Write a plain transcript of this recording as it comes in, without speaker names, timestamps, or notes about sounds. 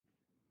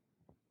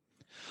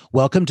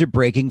Welcome to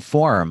Breaking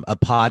Form, a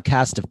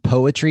podcast of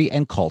poetry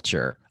and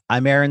culture.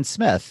 I'm Aaron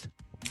Smith.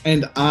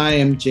 And I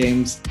am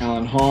James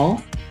Allen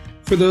Hall.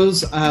 For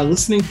those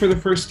listening for the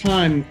first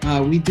time,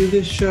 we do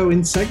this show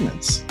in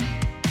segments.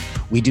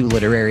 We do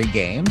literary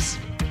games.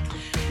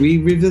 We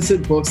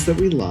revisit books that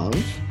we love.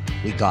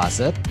 We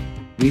gossip.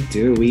 We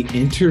do. We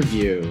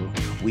interview.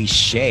 We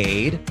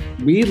shade.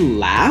 We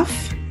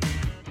laugh.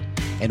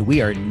 And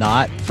we are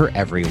not for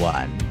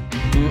everyone.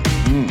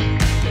 Mm-mm.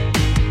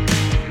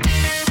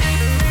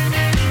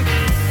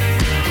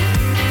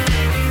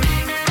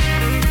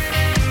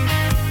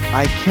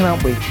 I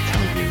cannot wait to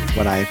tell you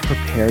what I have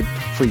prepared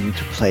for you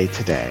to play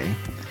today.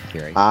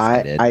 Very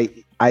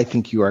excited. I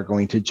think you are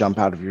going to jump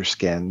out of your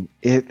skin.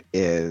 It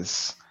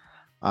is,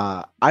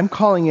 I'm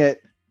calling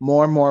it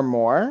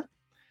More.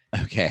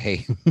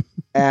 Okay.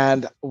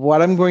 And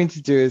what I'm going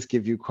to do is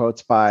give you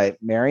quotes by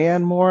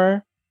Marianne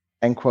Moore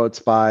and quotes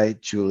by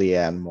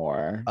Julianne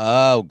Moore.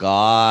 Oh,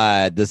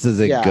 God. This is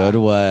a good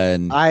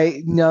one.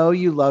 I know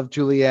you love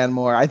Julianne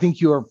Moore. I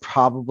think you are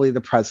probably the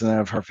president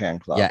of her fan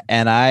club. Yeah,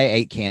 and I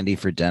ate candy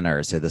for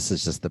dinner, so this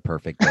is just the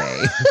perfect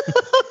day.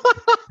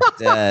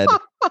 Dead.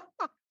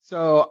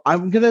 So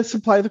I'm going to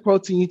supply the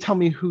quotes and you tell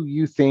me who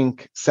you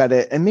think said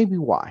it and maybe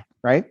why,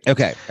 right?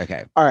 Okay.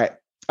 All right.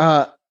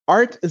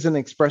 Art is an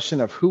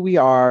expression of who we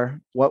are,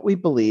 what we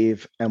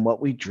believe, and what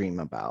we dream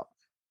about.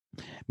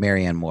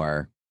 Marianne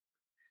Moore.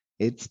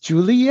 It's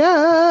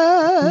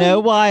Julianne. Know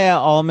why I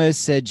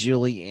almost said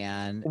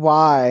Julianne?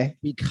 Why?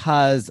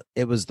 Because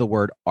it was the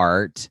word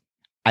art.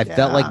 I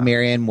felt like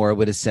Marianne Moore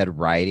would have said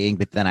writing,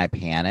 but then I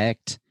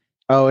panicked.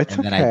 Oh, it's and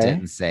okay. then I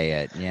didn't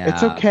say it. Yeah.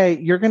 It's okay.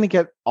 You're going to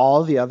get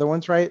all the other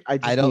ones right. I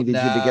just needed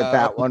know. you to get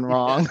that one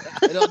wrong.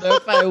 I don't know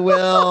if I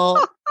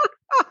will.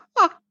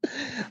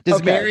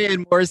 Does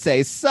Marianne Moore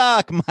say,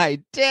 suck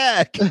my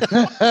dick?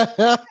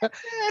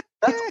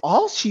 That's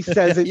all she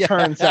says, it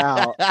turns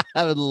out.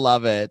 I would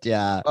love it.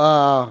 Yeah.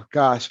 Oh,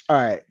 gosh. All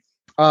right.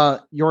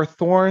 Your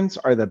thorns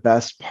are the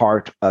best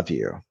part of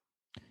you.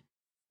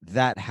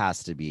 That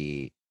has to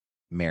be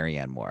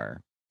Marianne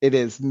Moore. It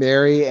is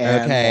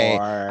Marianne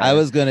Moore. I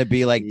was going to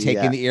be like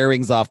taking the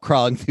earrings off,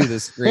 crawling through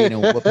the screen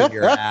and whooping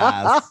your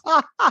ass.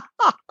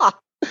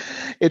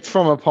 It's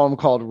from a poem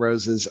called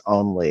Roses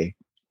Only.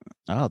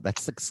 Oh,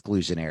 that's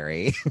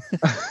exclusionary.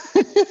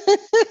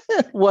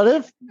 What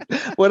if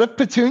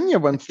Petunia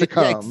wants to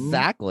come?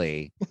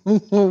 Exactly.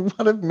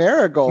 What if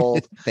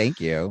Marigold? Thank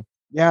you.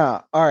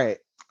 Yeah. All right.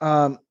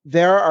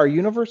 There are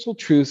universal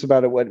truths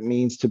about what it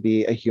means to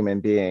be a human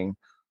being.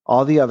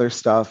 All the other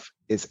stuff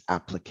is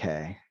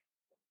applique.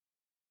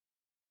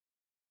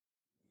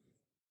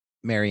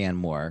 Marianne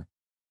Moore.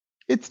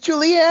 It's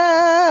Julianne.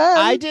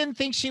 I didn't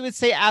think she would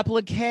say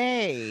applique.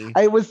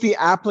 It was the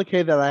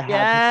applique that I had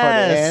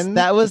to put in.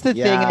 That was the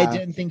thing I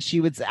didn't think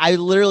she would say. I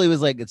literally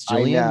was like, it's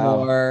Julianne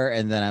Moore.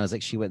 And then I was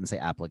like, she wouldn't say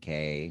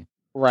applique.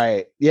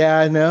 Right. Yeah,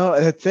 I know.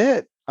 That's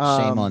it.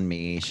 Shame on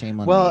me.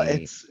 Well, me.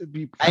 it's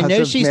because I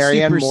know she's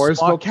Marianne super Moore's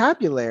smart.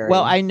 vocabulary.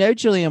 Well, I know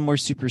Julianne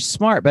Moore's super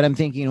smart, but I'm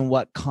thinking in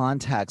what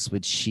context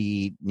would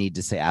she need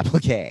to say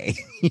applique?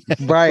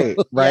 Right.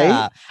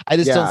 Yeah. I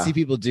just don't see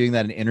people doing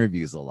that in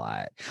interviews a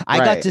lot. I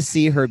got to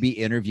see her be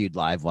interviewed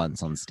live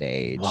once on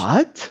stage.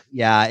 What?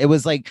 Yeah, it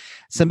was like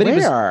somebody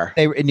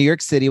they were in New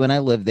York City when I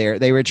lived there.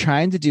 They were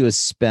trying to do a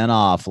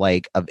spinoff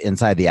like of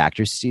Inside the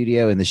Actors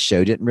Studio, and the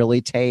show didn't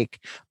really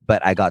take,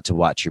 but I got to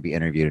watch her be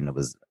interviewed, and it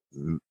was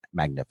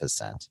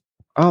magnificent.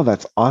 Oh,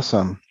 that's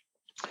awesome.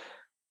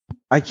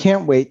 I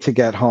can't wait to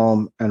get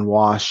home and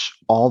wash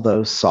all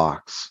those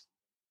socks.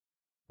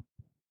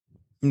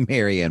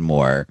 Marianne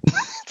Moore.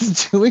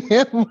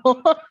 Julianne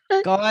Moore.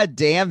 God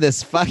damn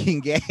this fucking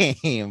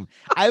game.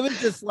 I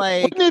was just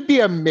like, wouldn't it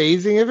be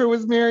amazing if it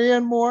was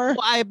Marianne Moore?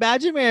 Well, I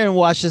imagine Marianne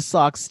washes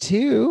socks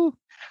too.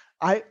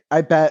 I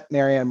bet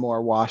Marianne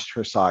Moore washed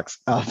her socks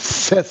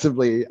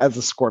obsessively as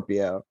a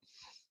Scorpio.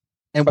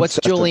 And what's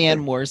Julianne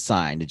Moore's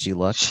sign? Did you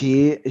look?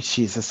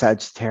 She's a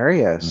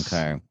Sagittarius.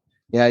 Okay.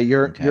 Yeah,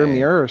 your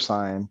mirror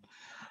sign.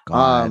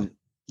 God.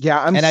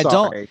 Yeah, I'm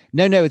sorry.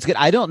 No, it's good.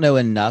 I don't know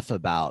enough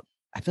about.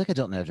 I feel like I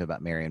don't know enough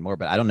about Marianne Moore,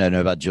 but I don't know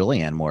about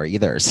Julianne Moore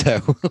either. So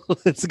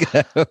let's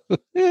go.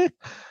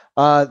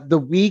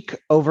 The weak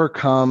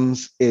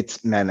overcomes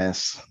its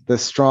menace. The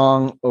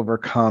strong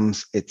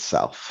overcomes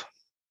itself.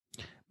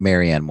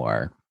 Marianne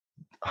Moore.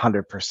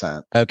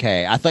 100%.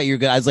 Okay. I thought you were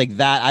good. I was like,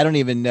 that. I don't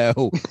even know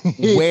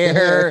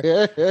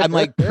where. I'm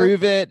like,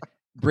 prove it.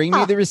 Bring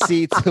me the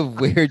receipts of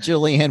where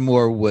Julianne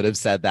Moore would have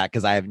said that,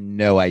 because I have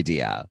no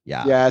idea.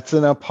 Yeah. Yeah. It's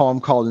in a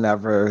poem called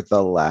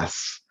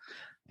Nevertheless.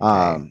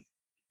 Okay.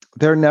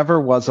 There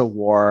never was a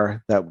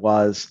war that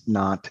was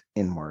not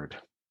inward.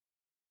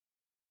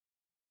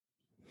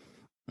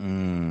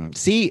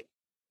 See,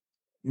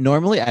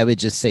 normally I would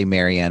just say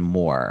Marianne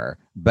Moore,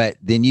 but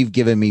then you've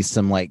given me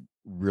some like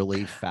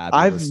really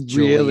fabulous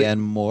Julianne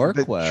Moore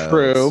quotes.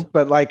 True,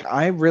 but like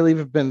I really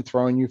have been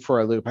throwing you for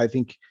a loop. I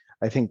think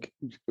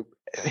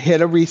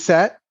hit a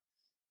reset.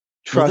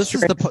 Well, this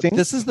is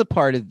the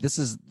part of this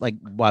is like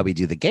why we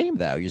do the game,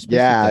 though. You're supposed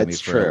to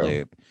throw me for a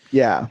loop.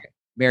 Yeah. Okay.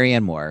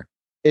 Marianne Moore.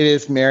 It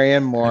is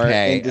Marianne Moore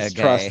Okay, in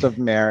Distrust okay. of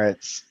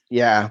Merits.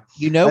 Yeah.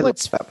 You know I love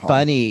what's that poem.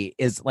 funny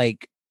is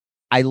like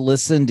I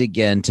listened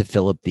again to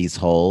Philip These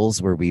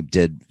Holes where we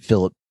did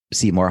Philip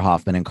Seymour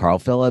Hoffman and Carl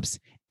Phillips,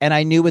 and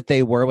I knew what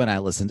they were when I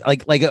listened. I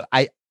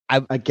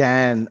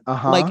Again.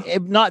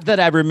 like not that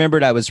I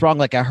remembered I was wrong.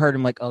 Like I heard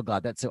him like, oh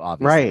God, that's so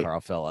obviously Right.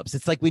 Carl Phillips.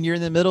 It's like when you're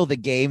in the middle of the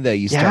game though,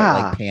 you start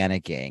like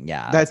panicking.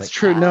 Yeah, That's like,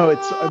 true. No,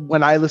 it's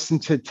when I listen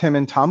to Tim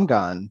and Tom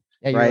Gunn.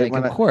 Yeah, you're right.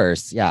 like, of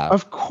course. Yeah.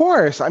 Of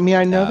course. I mean,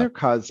 I know Yeah. they're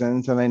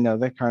cousins and I know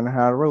they kind of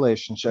had a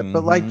relationship,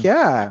 but Mhm. like,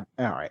 yeah.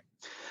 All right.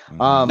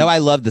 No, I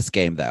love this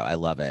game though. I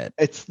love it.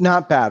 It's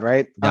not bad,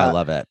 right? Yeah, I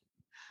love it.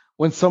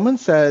 When someone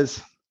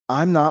says,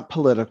 I'm not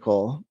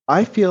political,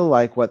 I feel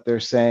like what they're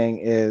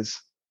saying is,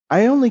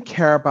 I only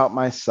care about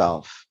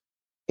myself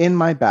in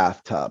my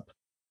bathtub.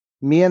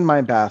 Me and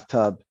my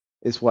bathtub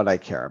is what I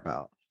care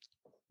about.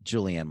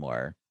 Julianne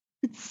Moore.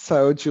 It's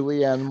so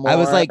Julianne Moore. I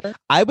was like,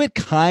 I would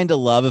kind of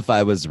love if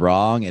I was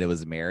wrong and it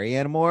was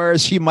Marianne Moore.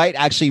 She might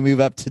actually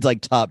move up to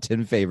like top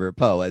 10 favorite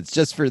poets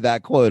just for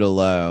that quote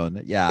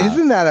alone. Yeah.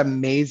 Isn't that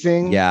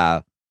amazing?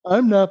 Yeah.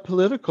 I'm not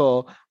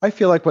political. I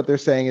feel like what they're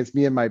saying is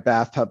me and my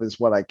bathtub is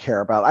what I care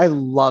about. I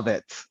love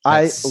it.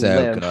 That's so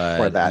live good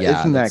for that. Yeah,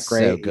 Isn't that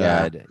great? So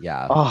good.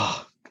 Yeah.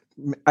 Oh,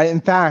 in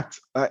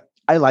fact,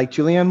 I like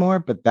Julianne Moore,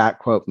 but that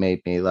quote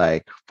made me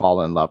like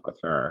fall in love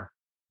with her.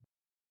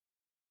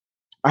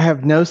 I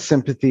have no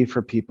sympathy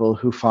for people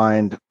who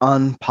find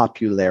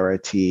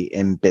unpopularity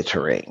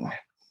embittering.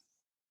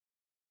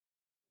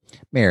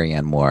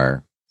 Marianne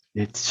Moore.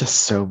 It's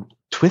just so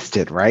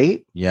twisted,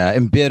 right? Yeah,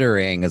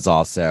 embittering is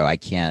also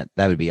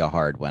that would be a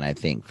hard one, I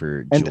think,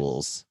 for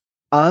Jules.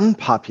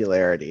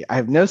 Unpopularity. I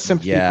have no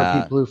sympathy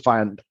for people who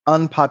find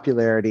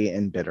unpopularity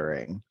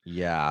embittering.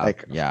 Yeah.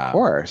 Like, of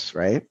course,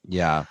 right?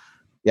 Yeah.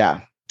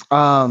 Yeah.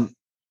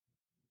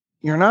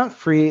 You're not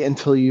free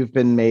until you've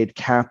been made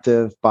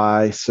captive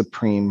by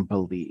supreme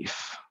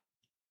belief.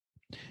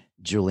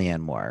 Julianne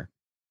Moore.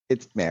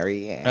 It's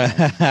Marianne.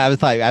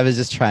 I was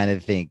just trying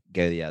to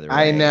go the other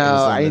way. I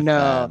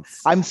know.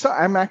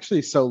 I'm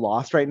actually so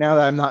lost right now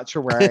that I'm not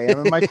sure where I am.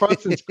 And my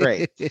quotes is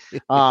great.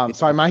 So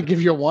I might give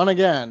you one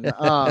again.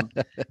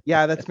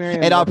 Yeah, that's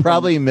Marianne. And I'll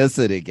probably miss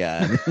it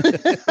again.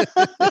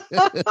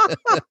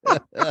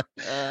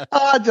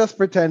 Just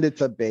pretend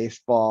it's a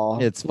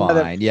baseball. It's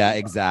fine. Yeah,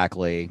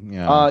 exactly.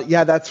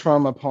 Yeah, that's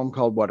from a poem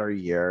called What Are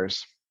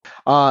Years?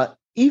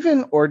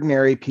 Even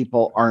ordinary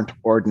people aren't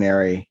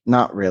ordinary.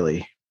 Not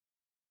really.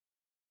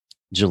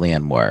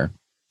 Julianne Moore.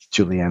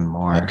 Julianne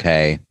Moore.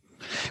 Okay.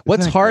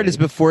 What's hard is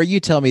before you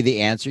tell me the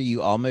answer,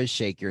 you almost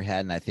shake your head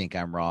and I think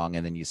I'm wrong,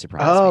 and then you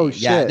surprise me. Oh,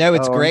 shit. Yeah, no,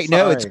 it's great.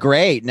 No, it's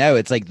great. No,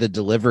 it's like the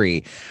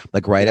delivery,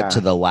 like right up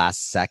to the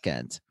last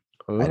second.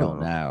 Ooh. I don't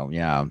know.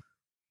 Yeah.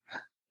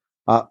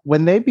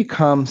 When they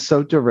become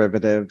so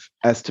derivative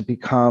as to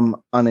become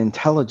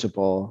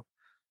unintelligible,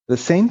 the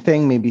same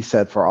thing may be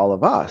said for all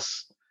of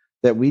us,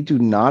 that we do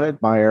not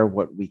admire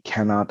what we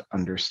cannot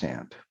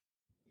understand.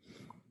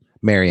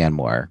 Marianne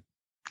Moore.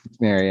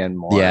 Marianne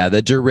Moore. Yeah,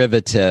 the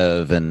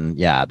derivative, and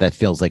that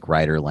feels like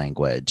writer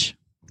language.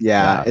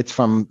 Yeah, it's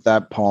from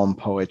that poem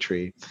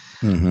Poetry.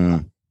 Mm-hmm.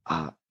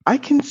 I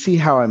can see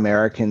how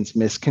Americans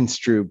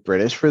misconstrue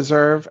British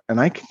reserve,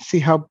 and I can see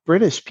how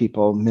British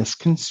people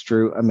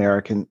misconstrue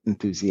American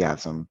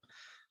enthusiasm.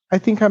 I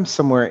think I'm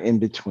somewhere in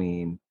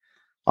between.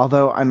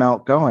 Although I'm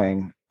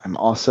outgoing, I'm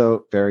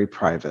also very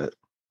private.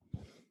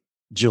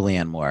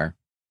 Julianne Moore.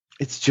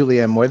 It's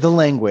Julianne Moore, the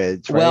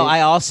language. Right? Well,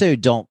 I also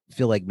don't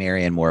feel like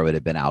Marianne Moore would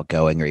have been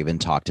outgoing or even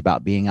talked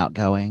about being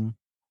outgoing.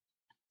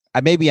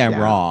 Maybe I'm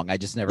wrong. I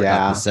just never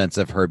got the sense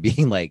of her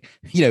being like,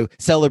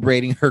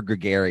 celebrating her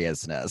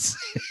gregariousness.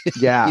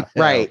 Yeah,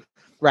 right.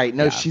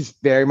 No, she's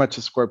very much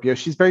a Scorpio.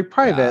 She's very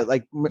private.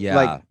 Like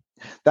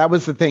that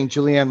was the thing.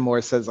 Julianne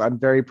Moore says, I'm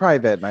very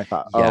private. And I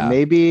thought,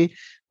 maybe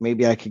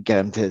I could get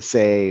him to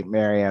say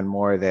Marianne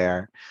Moore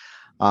there.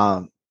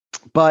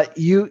 But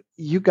you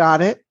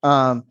got it.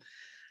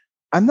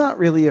 I'm not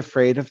really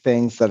afraid of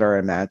things that are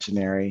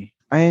imaginary.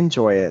 I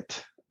enjoy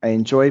it. I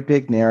enjoy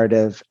big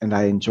narrative and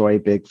I enjoy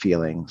big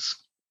feelings.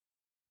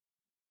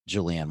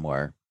 Julianne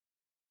Moore.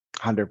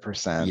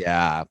 100%.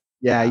 Yeah.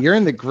 Yeah, you're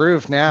in the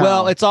groove now.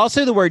 Well, it's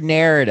also the word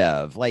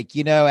narrative. Like,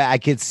 I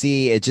could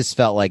see it just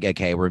felt like,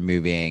 okay, we're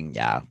moving.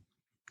 Yeah.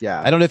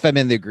 Yeah. I don't know if I'm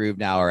in the groove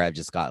now or I've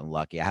just gotten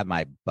lucky. I have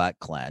my butt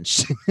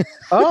clenched.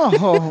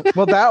 Oh,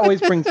 well, that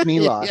always brings me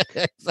luck.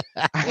 Yeah,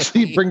 exactly.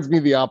 Actually, brings me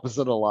the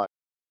opposite of luck.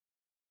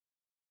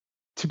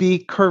 To be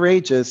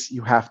courageous,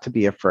 you have to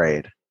be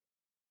afraid.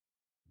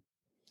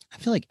 I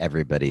feel like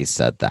everybody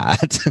said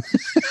that.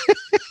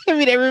 I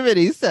mean,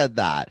 everybody said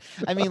that.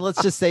 I mean,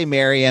 let's just say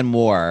Marianne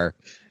Moore.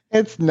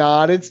 It's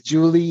not. It's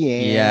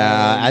Julianne.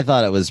 Yeah, I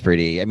thought it was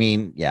pretty. I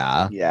mean,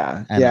 yeah.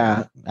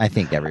 I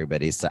think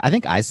everybody said. I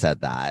think I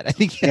said that. I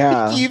think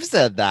you've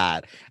said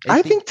that.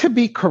 I think to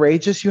be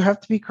courageous, you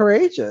have to be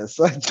courageous.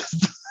 All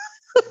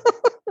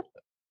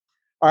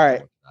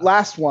right,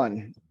 last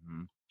one.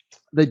 Mm-hmm.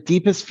 The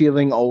deepest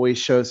feeling always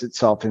shows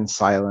itself in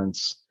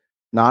silence,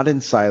 not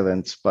in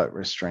silence, but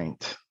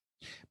restraint.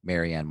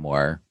 Marianne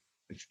Moore.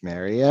 It's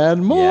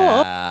Marianne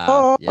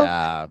Moore.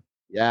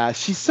 Yeah.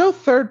 She's so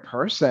third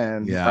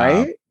person,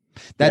 right?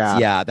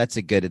 That's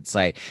a good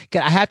insight.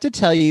 I have to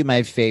tell you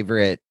my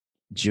favorite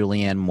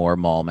Julianne Moore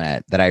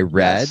moment that I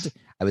read. Yes.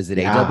 I was at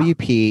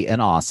AWP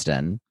in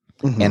Austin,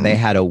 and they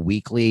had a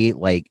weekly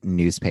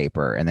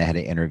newspaper, and they had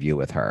an interview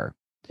with her.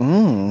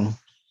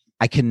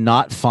 I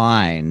cannot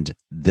find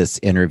this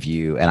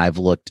interview, and I've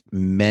looked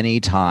many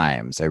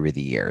times over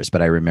the years,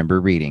 but I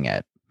remember reading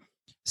it.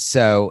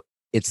 So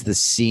it's the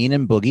scene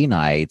in Boogie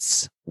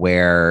Nights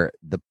where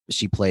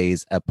she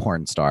plays a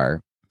porn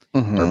star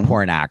or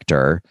porn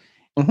actor,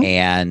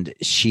 and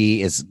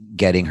she is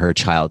getting her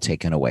child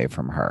taken away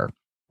from her.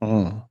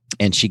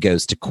 And she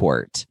goes to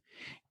court,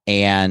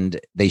 and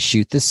they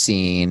shoot the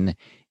scene,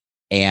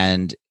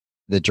 and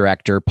the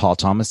director, Paul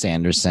Thomas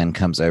Anderson,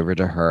 comes over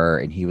to her,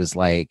 and he was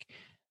like,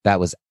 that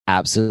was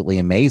absolutely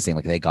amazing.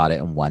 Like, they got it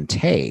in one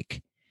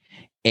take.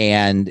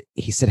 And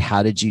he said,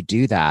 how did you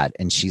do that?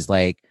 And she's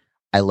like,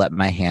 I let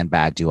my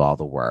handbag do all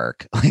the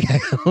work. Like, I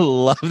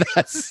love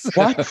that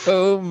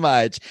so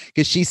much,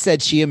 because she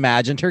said she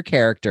imagined her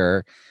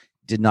character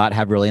did not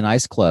have really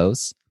nice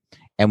clothes.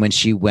 And when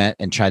she went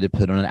and tried to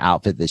put on an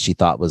outfit that she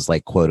thought was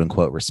quote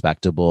unquote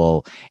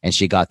respectable, and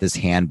she got this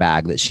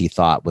handbag that she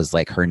thought was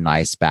her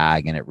nice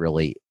bag, and it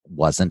really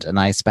wasn't a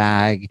nice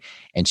bag.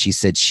 And she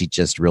said she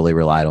just really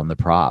relied on the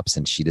props,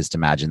 and she just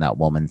imagined that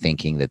woman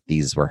thinking that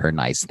these were her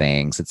nice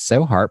things. It's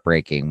so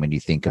heartbreaking when you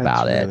think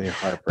about it.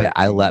 But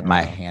I let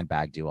my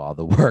handbag do all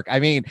the work. I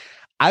mean,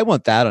 I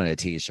want that on a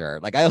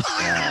t-shirt.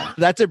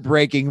 That's a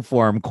breaking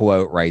form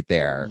quote right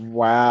there.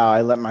 Wow. I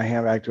let my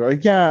handbag do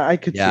it. Yeah, I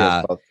could see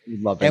us both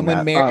loving and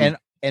when that.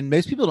 And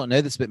most people don't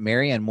know this, but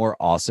Marianne Moore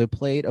also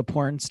played a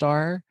porn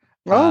star.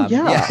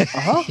 Yeah,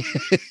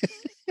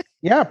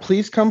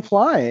 Please Come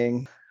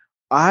Flying.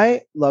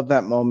 I love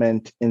that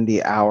moment in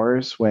The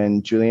Hours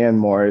when Julianne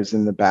Moore is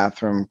in the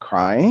bathroom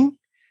crying.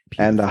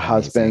 Beautiful, and the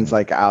husband's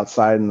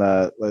outside in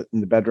the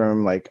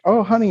bedroom,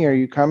 oh, honey, are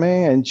you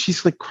coming? And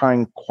she's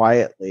crying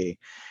quietly.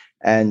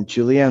 And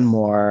Julianne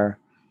Moore,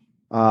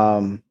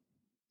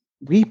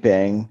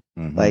 weeping,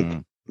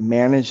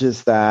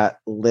 manages that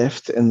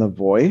lift in the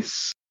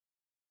voice.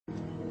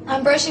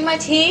 I'm brushing my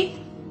teeth.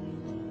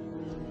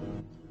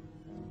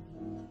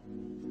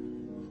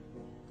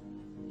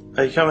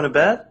 Are you coming to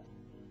bed?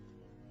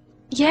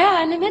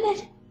 Yeah, in a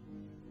minute.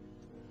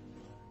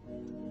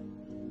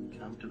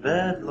 Come to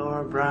bed,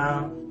 Laura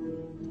Brown.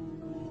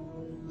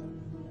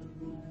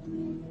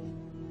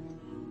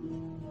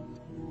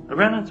 I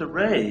ran into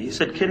Ray. He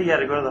said Kitty had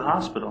to go to the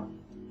hospital.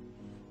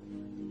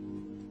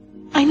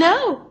 I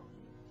know.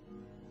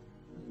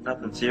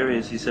 Nothing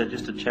serious. He said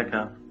just a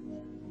checkup.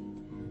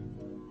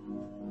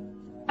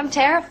 I'm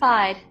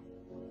terrified.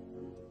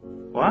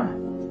 Why?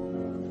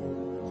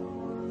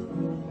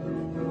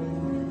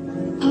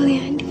 Oh,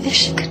 the idea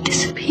she could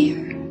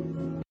disappear.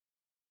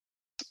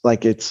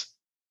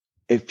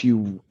 If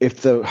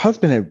the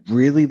husband had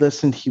really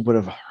listened, he would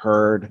have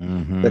heard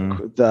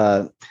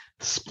the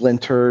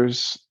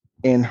splinters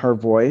in her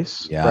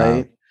voice,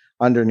 right?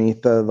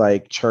 Underneath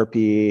the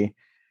chirpy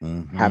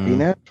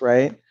happiness,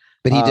 right?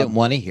 But he didn't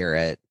want to hear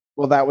it.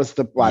 Well, that was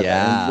the one,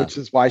 which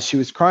is why she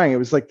was crying. It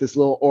was like this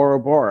little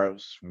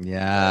Ouroboros.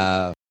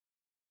 Yeah.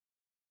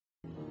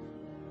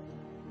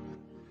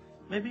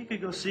 Maybe you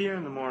could go see her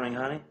in the morning,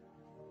 honey.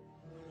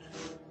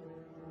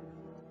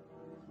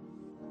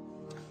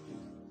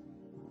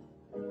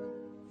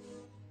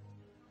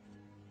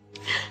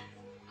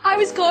 I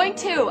was going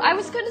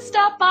to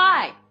stop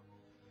by.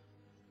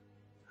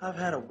 I've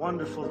had a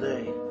wonderful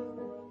day.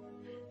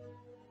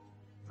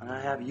 And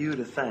I have you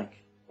to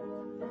thank.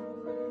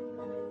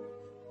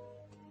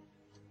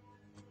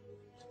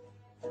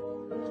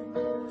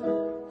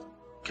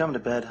 Come to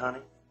bed, honey.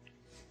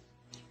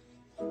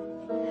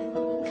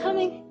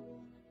 Coming.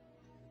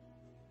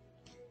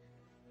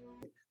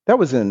 That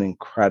was an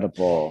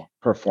incredible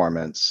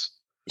performance.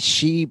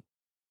 She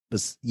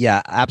was,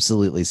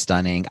 absolutely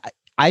stunning.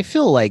 I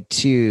feel like,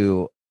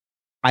 too,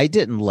 I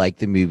didn't like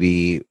the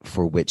movie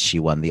for which she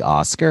won the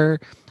Oscar.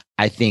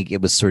 I think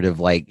it was sort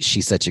of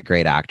she's such a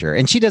great actor,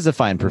 and she does a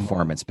fine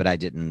performance, but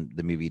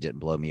the movie didn't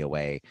blow me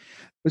away.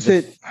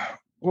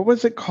 What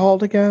was it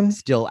called again?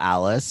 Still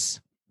Alice.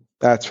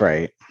 That's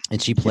right.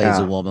 And she plays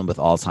a woman with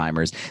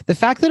Alzheimer's. The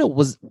fact that it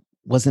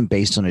wasn't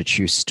based on a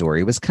true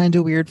story was kind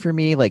of weird for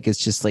me. It's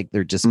just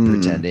they're just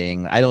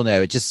pretending. I don't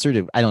know. It just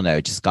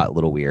it just got a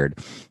little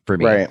weird for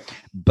me. Right.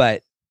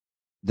 But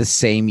the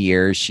same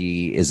year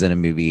she was in a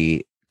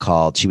movie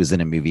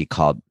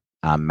called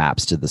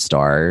Maps to the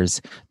Stars.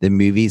 The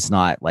movie's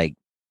not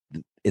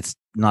it's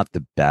not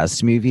the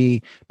best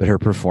movie, but her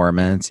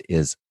performance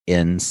is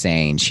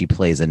insane. She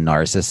plays a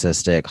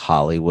narcissistic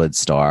Hollywood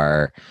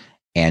star,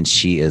 and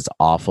she is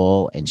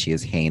awful, and she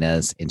is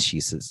heinous, and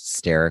she's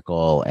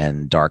hysterical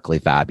and darkly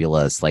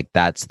fabulous.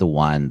 That's the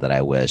one that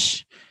I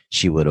wish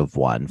she would have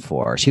won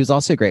for. She was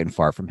also great in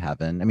Far From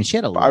Heaven. I mean, she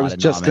had a lot of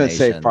nominations. I was just going to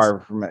say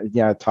Far From,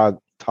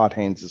 Todd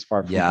Haynes is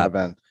Far From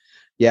Heaven.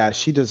 Yeah,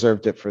 she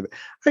deserved it for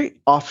I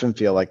often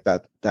feel like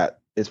that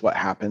is what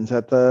happens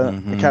at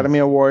the Academy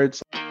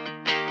Awards.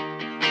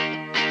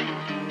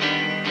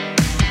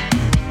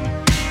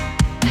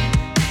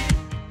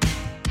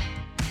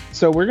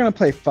 So we're going to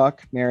play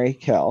Fuck, Marry,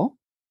 Kill.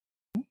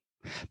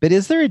 But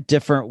is there a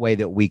different way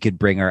that we could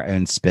bring our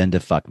own spin to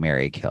Fuck,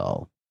 Marry,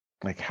 Kill?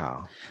 Like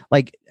how?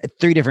 Like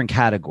 3 different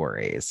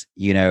categories,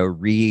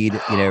 read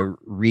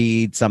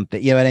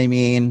something, you know what I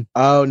mean?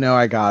 Oh, no,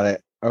 I got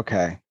it.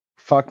 Okay.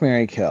 Fuck,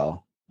 Marry,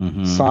 Kill.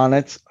 Mm-hmm.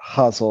 Sonnets,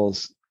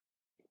 Huzzles,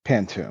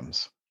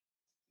 Pantoums.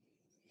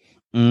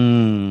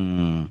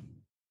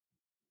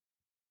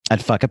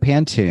 I'd fuck a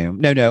Pantoum.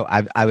 No,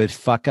 I would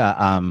fuck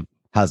a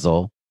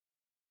Huzzle.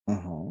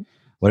 Mm-hmm.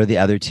 What are the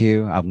other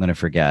 2? I'm gonna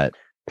forget.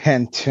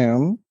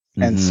 Pantoum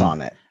and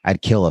Sonnet.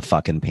 I'd kill a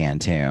fucking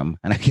Pantoum,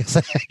 and I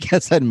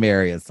guess I'd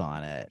marry a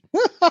Sonnet.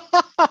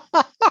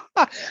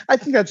 I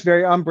think that's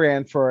very on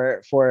brand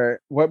for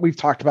what we've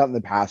talked about in the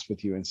past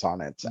with you and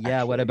Sonnets. Yeah.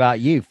 Actually. What about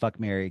you? Fuck,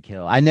 marry,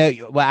 kill. I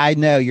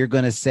know you're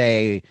gonna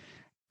say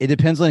it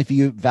depends on if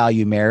you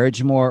value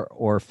marriage more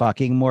or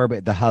fucking more,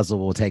 but the Huzzle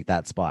will take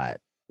that spot.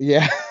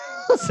 Yeah.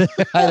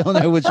 I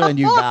don't know which one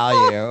you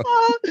value.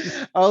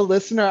 Oh,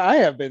 listener, I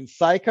have been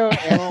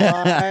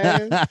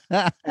psychoanalyzed.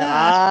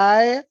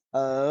 I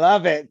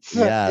love it.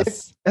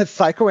 Yes. It's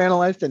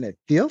psychoanalyzed and it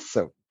feels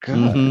so good.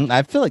 Mm-hmm.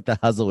 I feel like the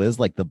Huzzle is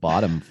like the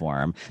bottom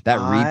form. That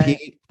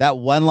repeat, that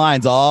one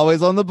line's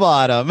always on the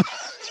bottom.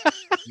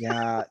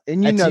 Yeah.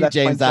 And that's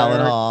James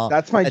Allen Hall.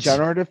 That's my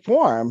generative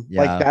form.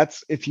 Yeah. Like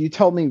that's, if you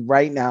told me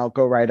right now,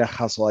 go write a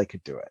Huzzle, I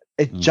could do it.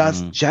 It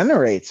just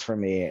generates for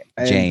me.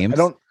 And James.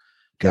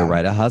 Go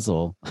write a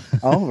Huzzle.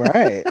 All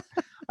right.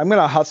 I'm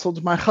going to hustle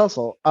to my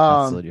Huzzle.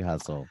 Hustle to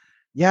Huzzle.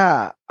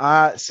 Yeah.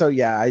 So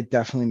yeah, I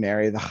definitely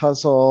marry the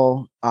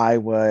Huzzle. I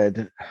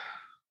would,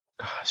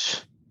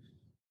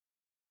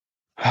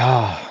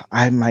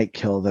 I might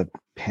kill the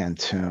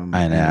Pantoum.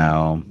 I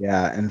know.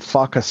 Yeah. And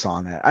fuck a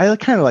Sonnet. I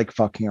kind of like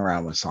fucking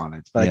around with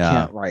sonnets, but I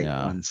can't write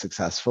one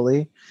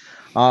successfully.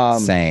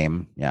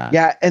 Same. Yeah.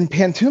 Yeah. And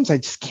Pantoums, I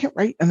just can't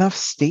write enough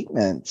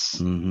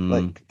statements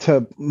like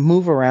to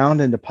move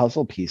around into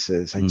puzzle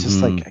pieces. I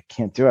just I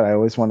can't do it. I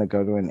always want to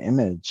go to an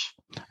image.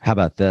 How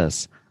about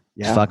this?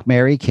 Yeah. Fuck,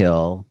 marry,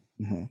 kill.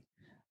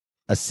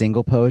 A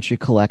single poetry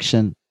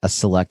collection, a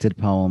selected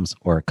poems,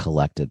 or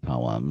collected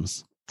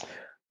poems.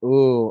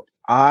 Ooh,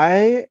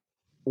 I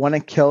want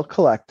to kill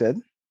collected.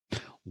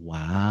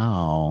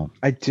 Wow.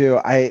 I do.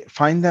 I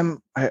find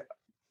them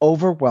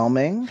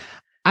overwhelming.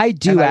 I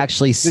do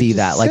actually see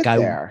that.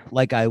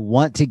 I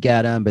want to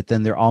get them, but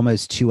then they're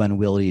almost too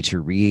unwieldy to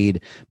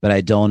read, but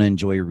I don't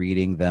enjoy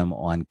reading them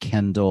on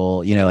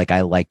Kindle.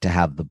 I like to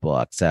have the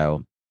book.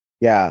 So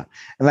yeah.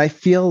 And I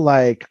feel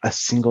like a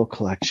single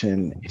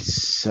collection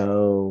is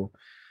so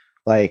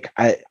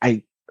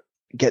I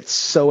get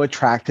so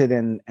attracted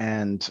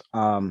and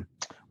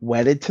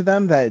wedded to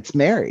them that it's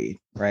married,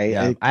 right?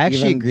 Yeah. I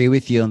actually agree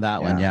with you on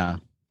that one. Yeah.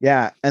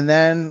 Yeah. And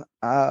then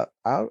I'll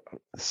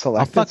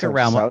fuck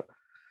around with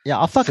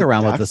I'll fuck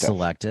around with the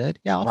selected.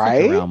 Yeah, I'll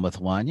fuck around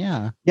with one.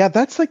 Yeah. Yeah,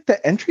 that's like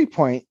the entry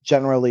point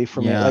generally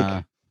for me.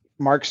 Like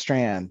Mark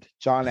Strand,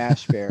 John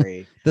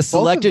Ashbery. the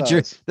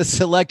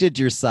selected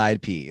your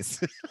side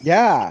piece.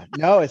 Yeah.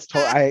 No, it's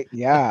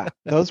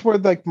those were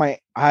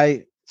like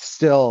I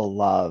still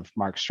love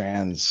Mark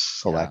Strand's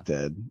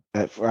selected.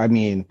 Yeah. I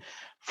mean,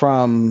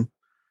 from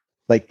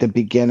like the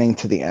beginning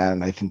to the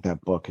end, I think that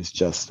book is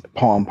just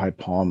poem by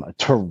poem, a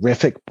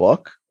terrific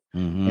book.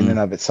 In and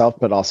of itself,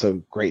 but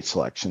also great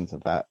selections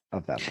of that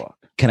book.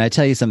 Can I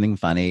tell you something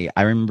funny?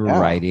 I remember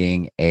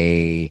writing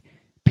a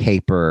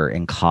paper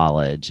in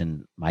college,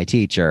 and my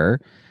teacher,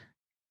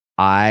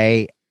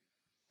 it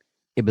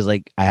was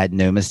like I had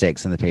no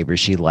mistakes in the paper.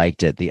 She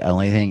liked it. The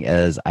only thing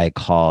is I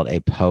called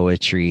a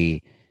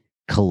poetry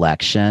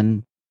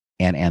collection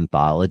an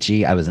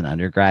anthology. I was an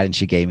undergrad, and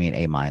she gave me an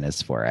A-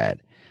 for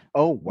it.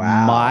 Oh,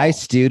 wow. My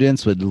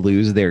students would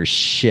lose their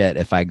shit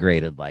if I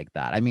graded like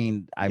that. I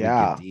mean, I would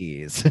get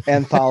D's.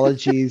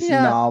 Anthologies,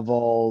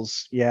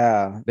 novels.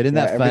 Yeah. But isn't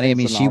that funny? I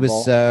mean, she was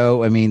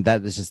so,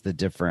 that was just the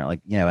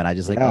different, and I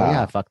just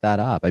fuck that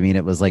up. I mean,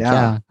 it was like,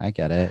 I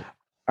get it.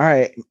 All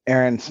right,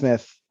 Aaron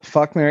Smith,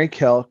 fuck, marry,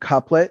 kill,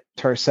 couplet,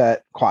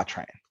 tercet,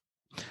 quatrain.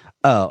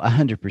 Oh,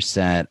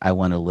 100%. I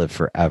want to live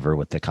forever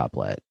with the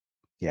couplet.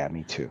 Yeah,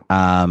 me too.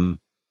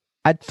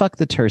 I'd fuck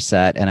the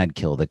tercet and I'd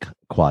kill the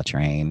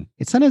quatrain.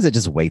 Sometimes it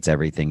just weights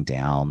everything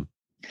down.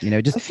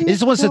 It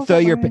just wants to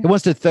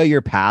throw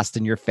your past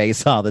in your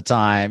face all the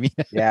time.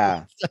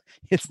 Yeah.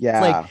 It's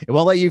like it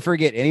won't let you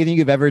forget anything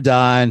you've ever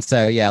done.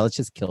 So yeah, let's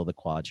just kill the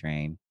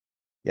quatrain.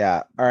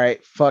 Yeah. All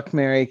right. Fuck,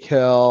 marry,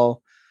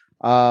 kill.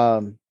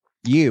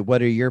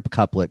 What are your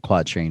couplet,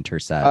 quatrain,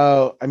 tercet?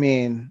 Oh, I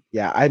mean,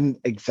 yeah,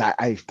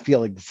 I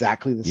feel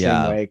exactly the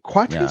same way.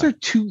 Quatrains are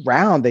too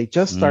round. They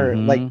just are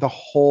like the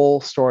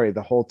whole story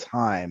the whole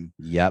time.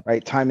 Yep.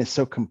 Right. Time is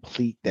so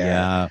complete there.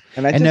 Yeah.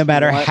 And no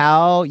matter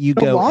how you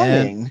go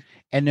in,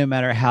 and no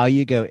matter how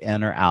you go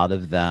in or out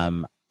of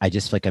them, I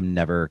just feel like I'm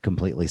never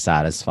completely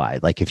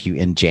satisfied. Like if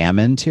you jam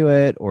into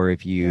it, or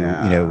if you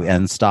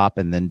end stop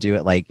and then do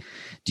it, like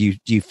do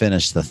you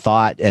finish the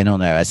thought? I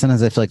don't know.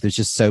 Sometimes I feel like there's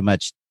just so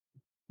much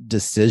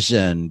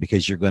decision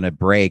because you're going to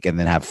break and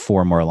then have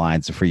 4 more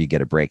lines before you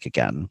get a break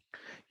again.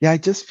 Yeah, I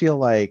just feel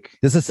like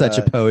this is such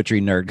a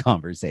poetry nerd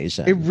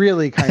conversation. It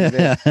really kind of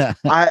is.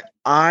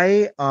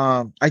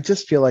 I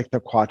just feel like the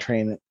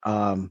quatrain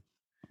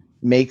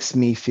makes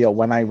me feel,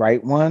 when I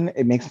write one,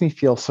 it makes me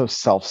feel so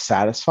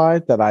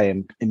self-satisfied that I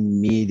am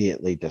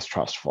immediately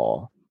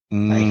distrustful.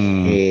 I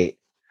hate,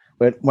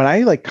 but when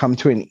I like come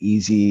to an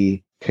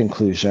easy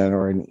conclusion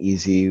or an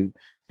easy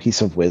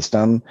piece of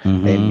wisdom, I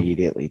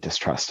immediately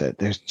distrust it.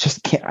 There's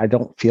just I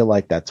don't feel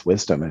like that's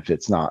wisdom if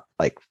it's not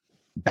like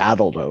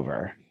battled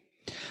over.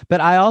 But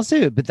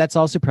that's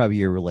also probably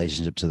your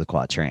relationship to the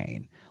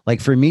quatrain.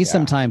 Like for me,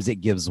 sometimes it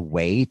gives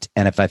weight.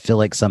 And if I feel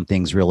like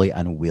something's really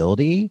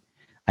unwieldy,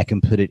 I can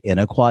put it in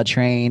a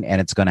quatrain and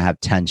it's going to have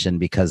tension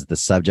because the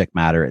subject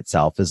matter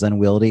itself is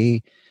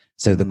unwieldy.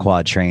 So the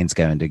quatrain's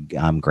going to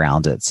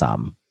ground it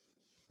some.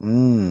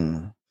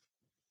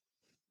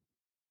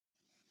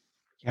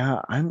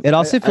 Yeah. It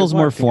also feels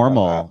more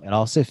formal. It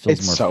also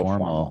feels more so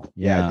formal.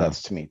 Yeah, it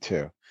does to me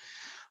too.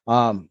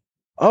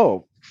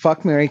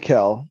 Fuck, marry,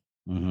 kill.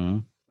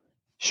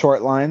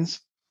 Short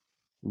lines,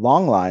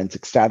 long lines,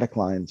 ecstatic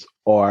lines,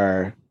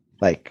 or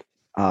like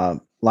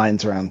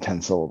lines around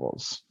 10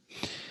 syllables.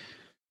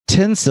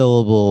 10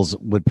 syllables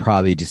would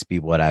probably just be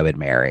what I would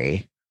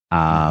marry.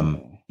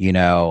 You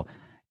know,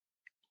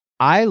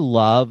 I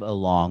love a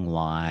long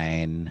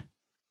line,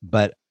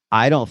 but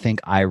I don't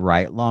think I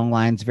write long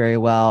lines very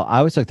well. I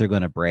always think they're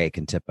going to break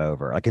and tip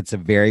over. Like it's a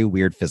very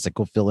weird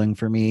physical feeling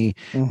for me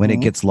when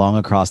it gets long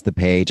across the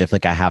page. I feel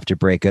like I have to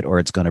break it or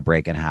it's going to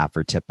break in half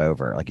or tip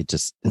over. Like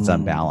it's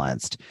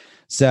unbalanced.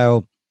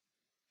 So,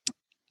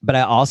 but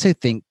I also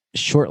think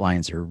short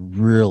lines are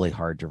really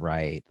hard to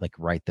write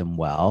them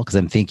well. Cause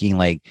I'm thinking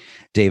like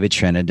David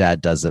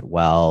Trinidad does it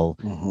well.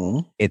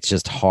 It's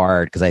just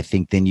hard. Cause I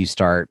think then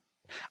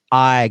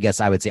I guess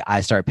I would say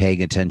I start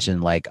paying attention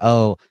like,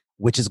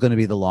 which is going to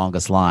be the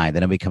longest line.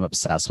 Then I become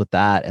obsessed with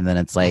that. And then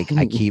it's like,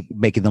 I keep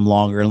making them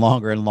longer and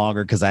longer and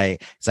longer because I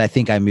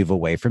think I move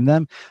away from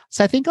them.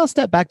 So I think I'll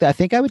step back. I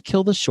think I would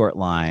kill the short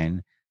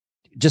line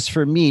just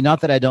for me.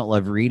 Not that I don't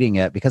love reading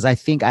it, because I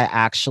think I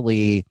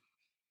actually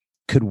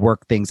could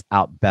work things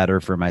out better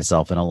for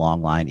myself in a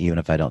long line, even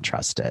if I don't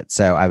trust it.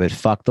 So I would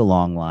fuck the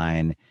long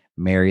line,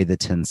 marry the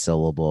 10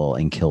 syllable,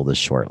 and kill the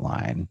short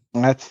line.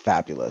 That's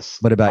fabulous.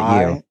 What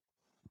about you?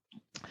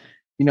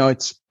 You know,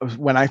 it's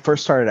when I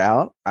first started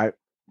out,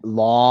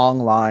 long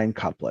line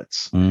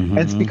couplets. And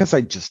it's because I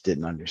just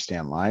didn't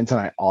understand lines.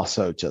 And I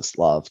also just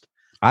loved.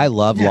 I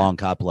love long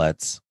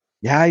couplets.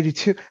 Yeah, I do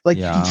too. Like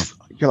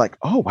you're like,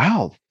 oh,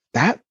 wow,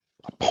 that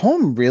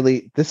poem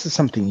really, this is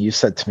something you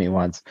said to me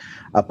once.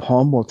 A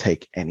poem will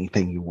take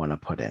anything you want to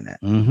put in it.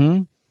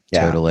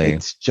 Yeah, totally.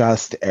 It's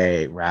just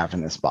a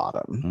ravenous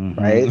bottom,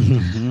 right?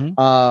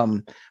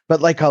 But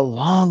like a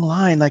long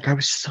line, like I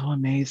was so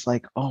amazed,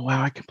 like, oh,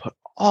 wow, I can put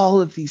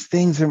all of these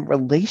things in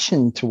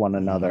relation to one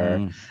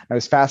another. I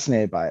was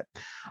fascinated by it.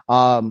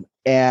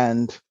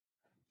 And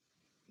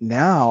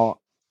now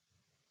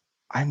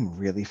I'm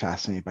really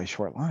fascinated by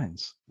short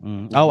lines.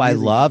 I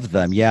love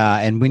them. Yeah.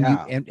 And when you,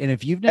 and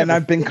if you've never, and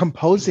I've been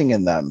composing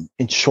in them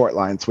in short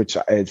lines, which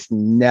has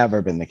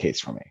never been the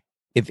case for me.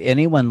 If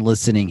anyone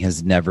listening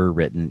has never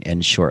written in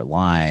short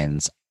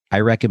lines, I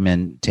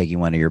recommend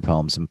taking one of your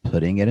poems and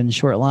putting it in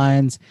short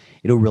lines.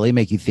 It'll really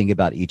make you think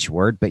about each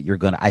word, but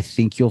I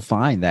think you'll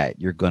find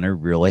that you're going to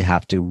really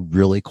have to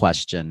really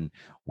question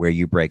where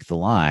you break the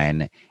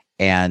line.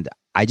 And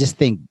I just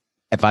think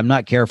if I'm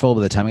not careful, by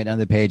the time I get down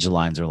the page, the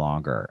lines are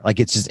longer. Like,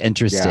 it's just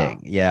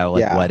interesting.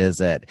 What is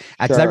it?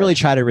 Because I really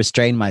try to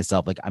restrain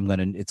myself. Like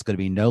it's going to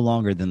be no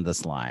longer than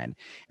this line.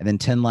 And then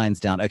 10 lines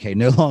down. Okay.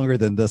 No longer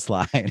than this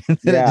line. And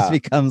then it just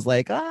becomes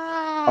like,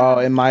 Oh,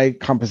 in my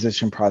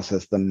composition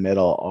process, the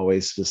middle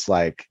always just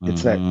like,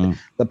 it's like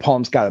the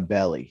poem's got a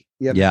belly.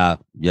 Yeah.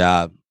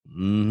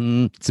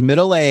 It's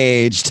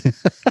middle-aged.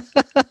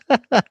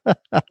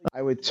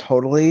 I would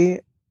totally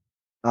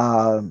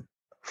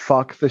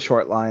fuck the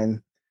short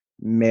line,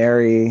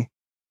 marry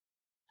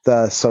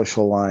the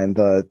social line,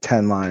 the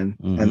 10 line,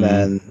 and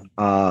then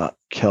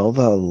kill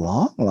the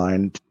long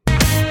line.